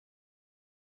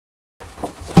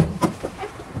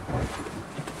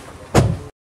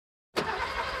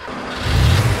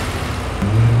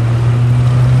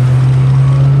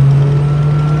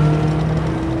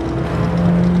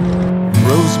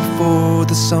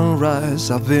the sunrise,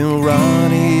 I've been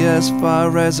running as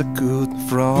far as I could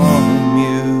from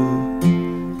you.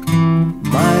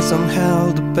 My son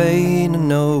held the pain, I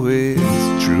know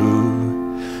it's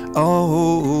true.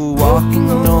 Oh, walking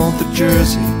on North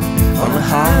Jersey, on a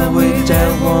highway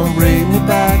that won't bring me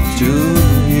back to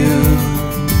you.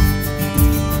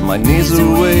 My knees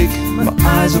are weak, my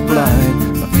eyes are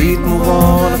blind, my feet move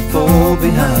on, I fall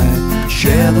behind.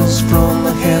 Shadows from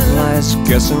the headlights,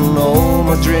 guessing all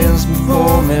my dreams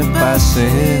before me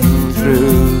passing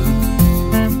through.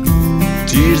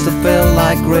 Tears that felt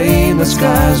like rain, the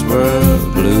skies were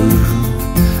blue.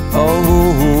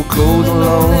 Oh, cold and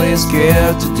lonely,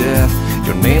 scared to death,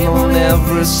 your name on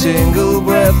every single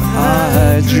breath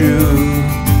I drew.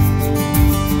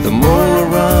 The more I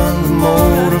run, the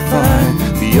more I find,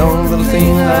 the only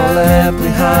thing I left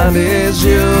behind is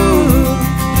you.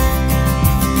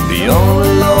 The only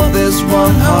love this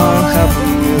one heart ever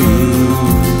knew.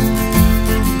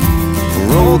 For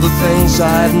all the things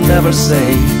I'd never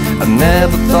say, I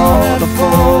never thought I'd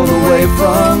fall away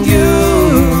from you.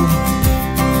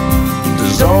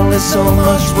 There's only so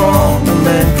much wrong a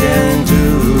man can do.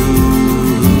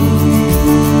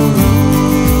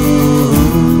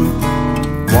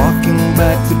 Walking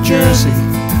back to Jersey,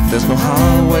 there's no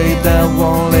highway that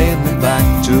won't lead me back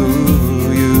to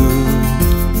you.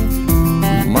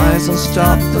 My son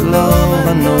stopped the love,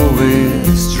 I know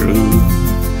it's true.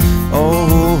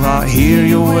 Oh, I hear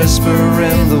you whisper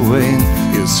in the wind,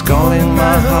 it's calling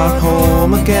my heart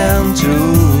home again to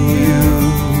you.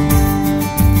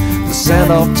 The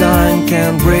scent of time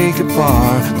can't break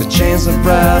apart the chains that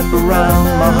wrap around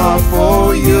my heart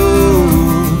for you.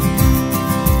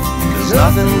 There's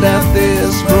nothing that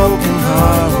this broken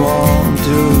heart won't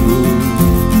do.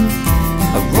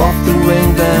 I've walked the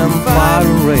wind and fire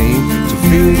and rain to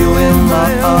feel you in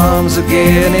my arms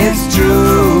again, it's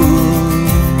true.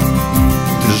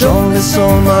 There's only so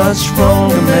much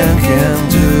wrong a man can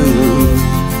do.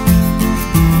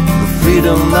 The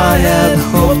freedom I had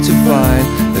hoped to find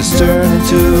has turned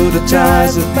into the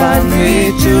ties that bind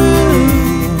me to.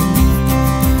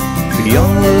 The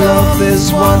only love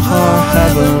this one heart